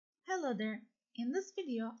Hello there! In this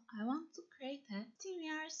video, I want to create a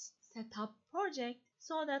SteamVR setup project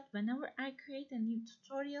so that whenever I create a new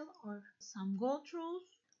tutorial or some go-throughs,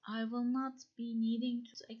 I will not be needing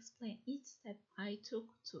to explain each step I took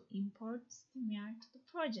to import SteamVR to the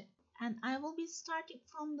project. And I will be starting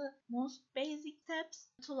from the most basic steps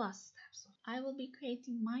to last steps. I will be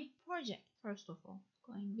creating my project. First of all,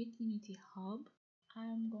 going with Unity Hub. I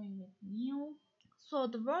am going with New. So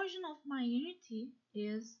the version of my Unity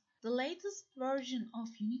is the latest version of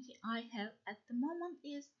Unity I have at the moment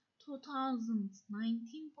is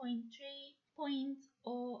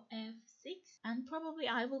 2019.3.0f6, and probably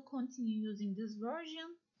I will continue using this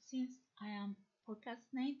version since I am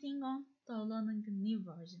procrastinating on downloading the new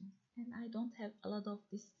version and I don't have a lot of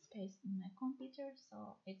this space in my computer,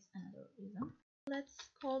 so it's another reason. Let's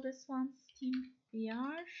call this one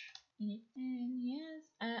SteamVR. And yes,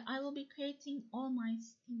 I will be creating all my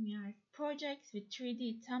SteamVR projects with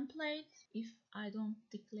 3D templates if I don't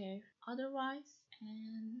declare otherwise.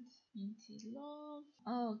 And Unity log.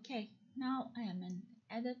 Okay, now I am an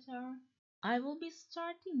editor. I will be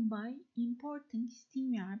starting by importing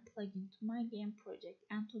SteamVR plugin to my game project,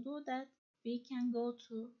 and to do that we can go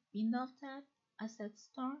to Windows tab, Asset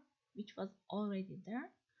Store, which was already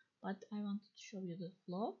there, but I wanted to show you the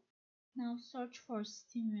flow. Now search for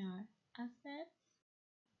SteamVR assets,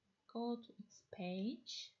 go to its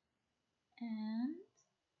page and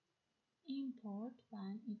import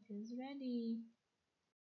when it is ready.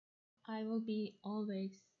 I will be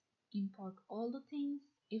always import all the things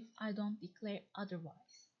if I don't declare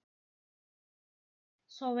otherwise.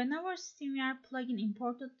 So whenever SteamVR plugin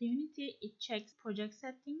imported to Unity, it checks project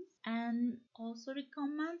settings and also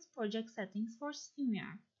recommends project settings for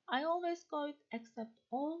SteamVR. I always go with accept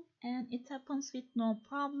all and it happens with no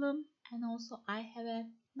problem. And also I have a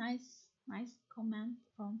nice comment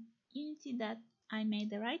from Unity that I made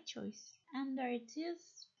the right choice. And there it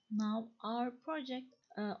is. Now our project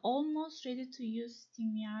almost ready to use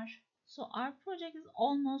SteamVR. So our project is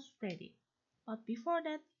almost ready. But before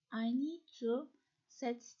that I need to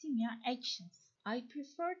set SteamVR actions. I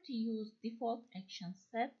prefer to use default action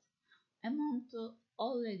set among the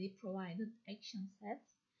already provided action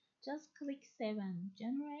sets. Just click save and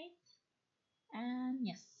generate, and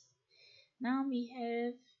yes, now we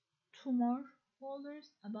have two more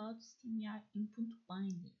folders about SteamVR input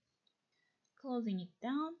binding. Closing it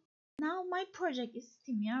down. Now my project is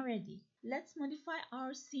SteamVR ready. Let's modify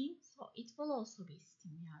our scene so it will also be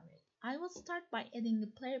SteamVR ready. I will start by adding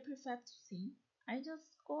the player prefab to scene. I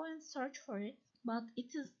just go and search for it, but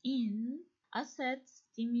it is in Assets,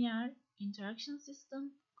 SteamVR, Interaction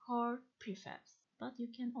System, Core Prefabs. But you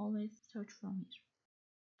can always search from here.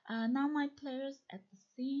 Now my players at the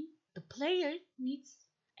scene. The player needs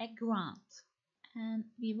a ground, and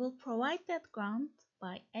we will provide that ground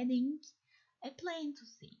by adding a plane to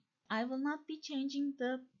scene. I will not be changing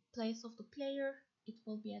the place of the player. It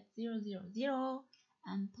will be at 0, 0, 0,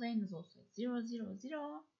 and plane is also at 0, 0,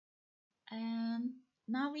 0. And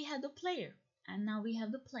now we have the player, and now we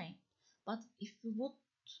have the plane. But if we would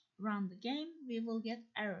run the game, we will get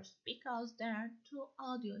errors because there are two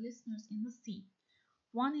audio listeners in the scene.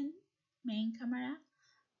 One in main camera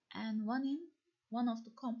and one in one of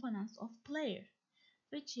the components of player,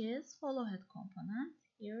 which is follow head component.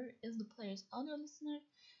 Here is the player's audio listener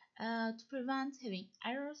to prevent having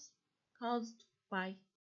errors caused by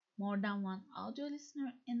more than one audio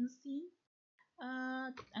listener in the scene.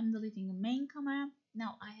 I'm deleting the main camera.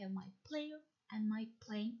 Now I have my player and my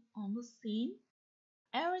plane on the scene.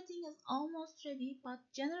 Everything is almost ready, but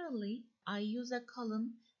generally I use a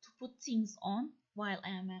column to put things on while I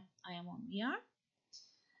am on VR.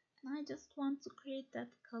 And I just want to create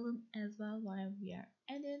that column as well while we are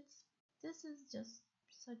at it. This is just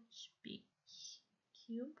such big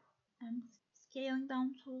cube. I'm scaling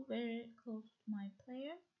down to very close to my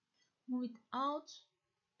player. Move it out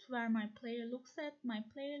to where my player looks at. My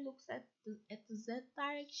player looks at the Z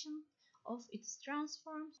direction of its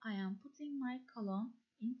transforms. I am putting my column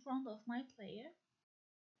in front of my player.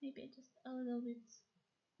 Maybe just a little bit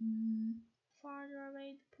farther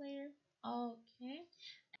away the player. Okay.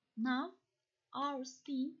 Now our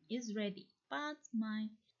scene is ready, but my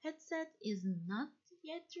headset is not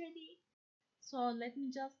yet ready. So let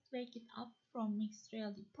me just wake it up from Mixed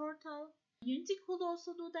Reality Portal. Unity could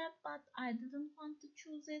also do that, but I didn't want to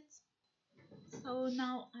choose it. So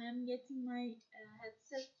now I am getting my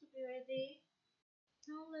headset to be ready.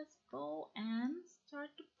 Now let's go and start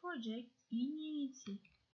the project in Unity.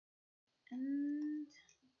 And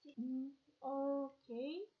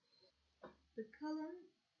okay, the column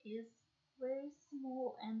is very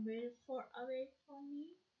small and very far away from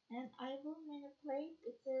me, and I will manipulate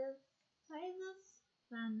it is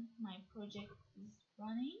when my project is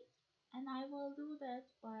running. And I will do that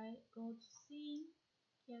by go to scene,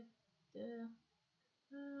 get the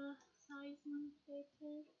size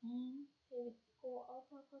manipulator and let it go up.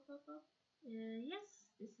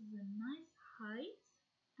 Yes, this is a nice height,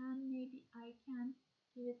 and maybe I can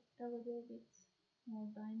give it a little bit more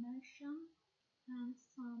dimension and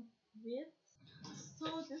some width.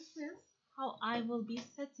 So this is how I will be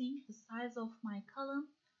setting the size of my column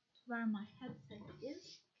to where my headset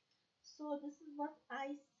is. So this is what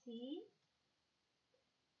I see.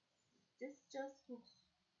 This just looks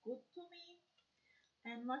good to me.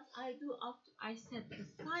 And what I do after I set the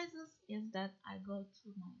sizes is that I go to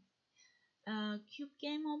my cube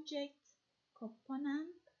game object, component,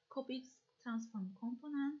 copy transform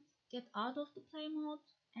component, get out of the play mode,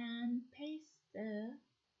 and paste the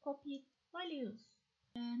copied values.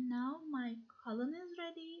 And now my column is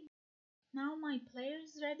ready. Now my player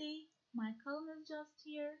is ready. My column is just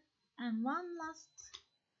here. And one last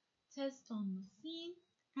test on the scene,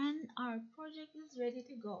 and our project is ready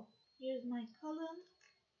to go. Here's my column.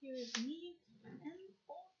 Here is me, and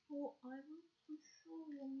also I want to show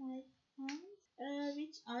you my hands,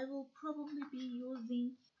 which I will probably be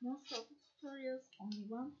using most of the tutorials only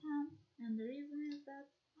one hand, and the reason is that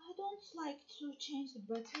I don't like to change the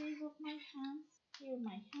batteries of my hands. Here are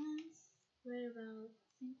my hands, very well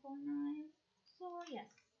synchronized. So yes,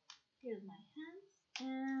 here's my hands,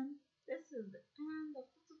 and this is the end of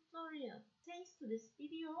the tutorial. Thanks to this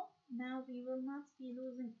video, now we will not be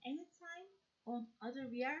losing any time on other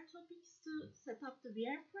VR topics to set up the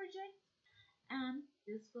VR project, and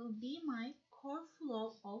this will be my core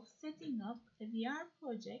flow of setting up a VR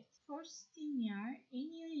project for SteamVR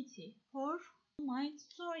in Unity for my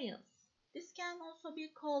tutorials. This can also be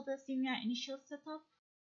called a SteamVR initial setup.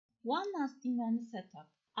 One last thing on the setup.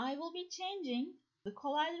 I will be changing the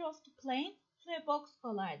collider of the plane to a box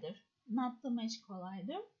collider, not the mesh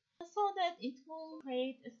collider, so that it will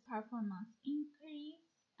create a performance increase.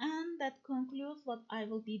 And that concludes what I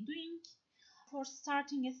will be doing for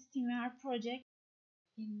starting a SteamVR project.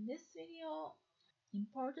 In this video,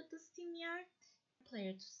 imported the SteamVR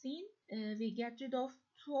player to scene. We get rid of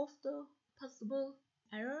two of the possible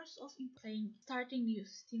errors of starting to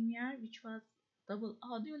use SteamVR, which was double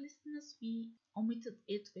audio listeners. We omitted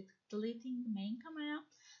it with deleting the main camera,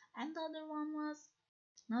 and the other one was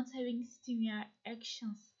not having SteamVR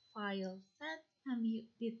actions file set, and we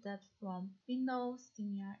did that from Windows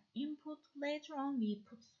SteamVR input. Later on we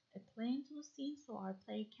put a plane to the scene so our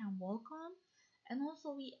player can walk on, and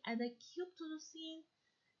also we add a cube to the scene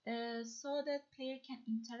so that player can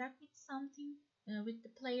interact with something with the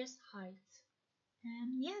player's height.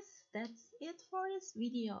 And yes, that's it for this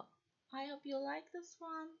video. I hope you like this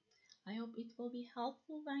one. I hope it will be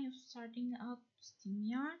helpful when you're starting up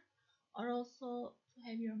SteamVR, or also to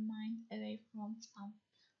have your mind away from some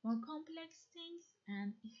more complex things.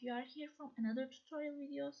 And if you are here from another tutorial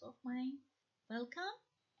videos of mine, welcome.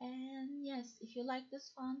 And yes, if you like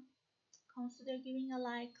this one, consider giving a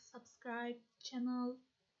like, subscribe channel,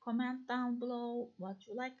 comment down below what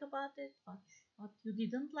you like about it, what you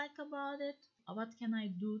didn't like about it, what can I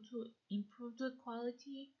do to improve the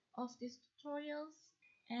quality of these tutorials.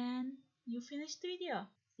 And you finish the video.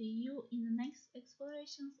 See you in the next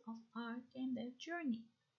explorations of our game dev journey.